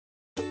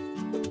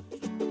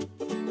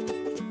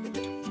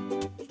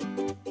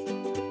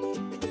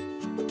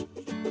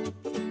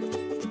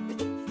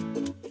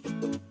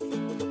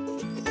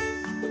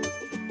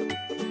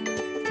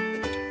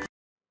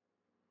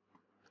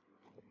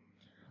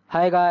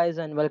Hi guys,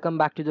 and welcome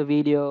back to the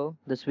video.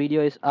 This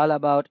video is all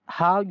about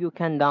how you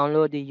can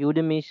download the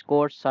Udemy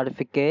course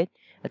certificate.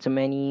 It's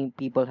many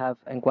people have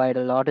inquired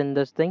a lot in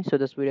this thing, so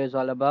this video is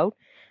all about.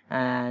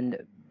 And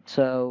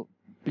so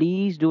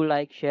please do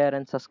like, share,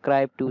 and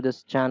subscribe to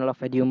this channel of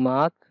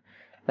Edu-Mark.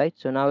 Right.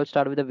 So now we'll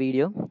start with the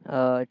video.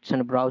 It's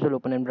in a browser.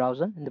 Open in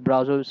browser. In the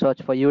browser, we'll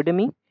search for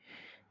Udemy.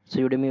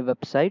 So Udemy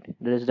website.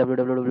 There is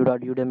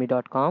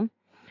www.udemy.com.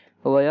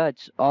 Over here,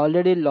 it's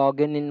already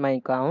logged in my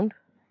account,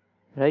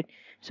 right?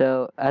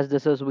 So as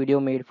this is video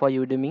made for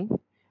Udemy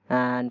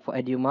and for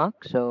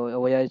Edu-Mark, so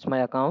over here is my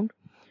account.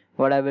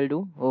 What I will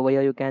do, over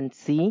here you can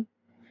see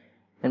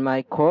in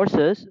my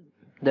courses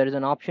there is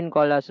an option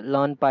called as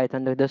learn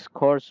Python, this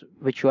course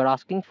which you are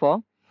asking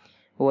for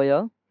over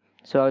here.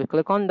 So I'll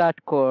click on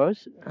that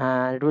course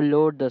and it will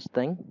load this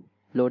thing,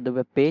 load the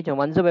web page. And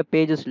once the web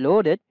page is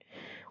loaded,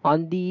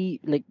 on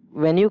the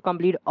when you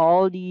complete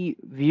all the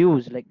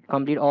views, like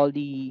complete all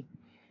the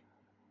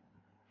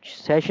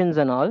sessions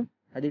and all,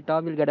 at the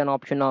top you'll get an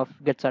option of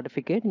get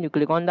certificate, and you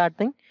click on that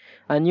thing.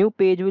 A new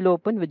page will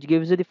open which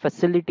gives you the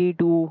facility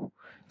to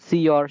see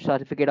your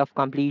certificate of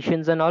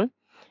completions and all.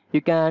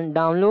 You can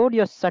download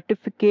your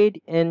certificate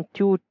in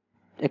two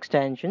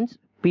extensions,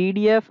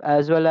 PDF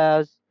as well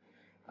as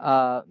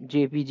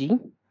JPG,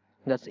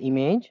 that's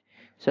image.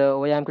 So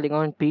over here I'm clicking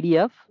on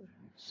PDF.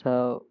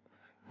 So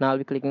now I'll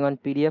be clicking on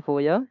PDF over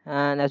here,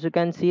 and as you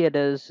can see it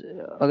is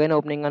again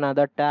opening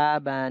another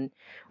tab, and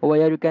over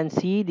here you can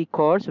see the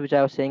course which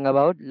I was saying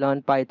about,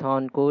 learn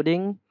Python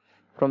coding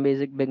from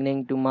basic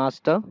beginning to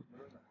master.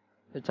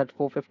 It's at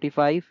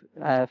 455.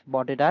 I have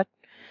bought it at.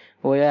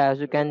 Over here as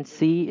you can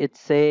see it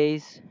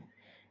says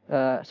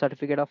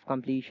certificate of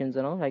completions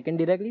and all. I can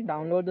directly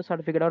download the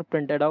certificate or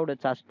print it out.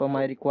 It's as per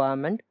my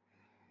requirement.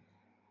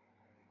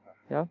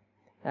 Yeah,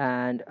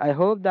 and I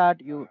hope that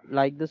you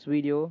like this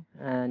video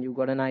and you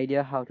got an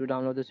idea how to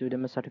download this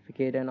Udemy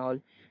certificate and all.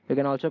 You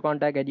can also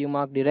contact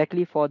Edu-Mark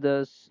directly for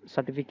this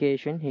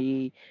certification.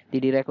 The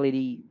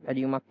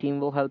Edu-Mark team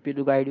will help you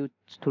to guide you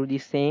through the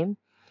same.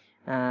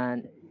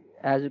 And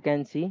as you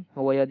can see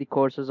over here, the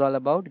course is all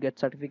about get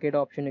certificate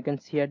option. You can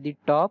see at the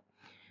top.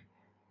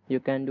 You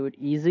can do it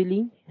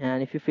easily,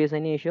 and if you face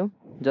any issue,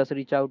 just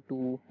reach out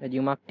to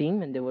Edu-Mark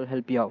team and they will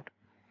help you out.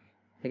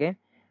 Okay,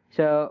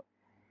 so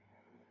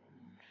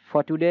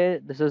for today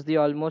this is the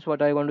almost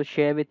what I want to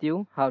share with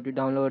you, how to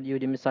download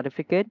Udemy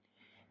certificate.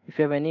 If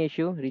you have any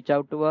issue, reach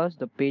out to us.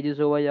 The page is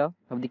over here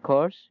of the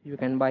course. You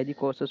can buy the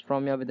courses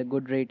from here with the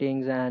good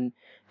ratings and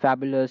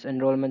fabulous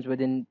enrollments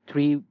within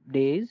 3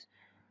 days.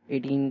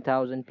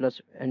 18,000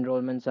 plus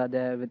enrollments are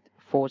there with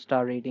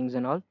 4-star ratings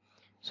and all.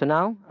 So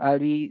now I'll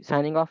be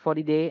signing off for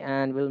the day,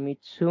 and we'll meet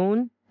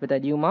soon with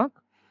Edu-Mark,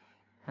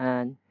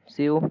 and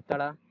see you.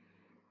 Tada.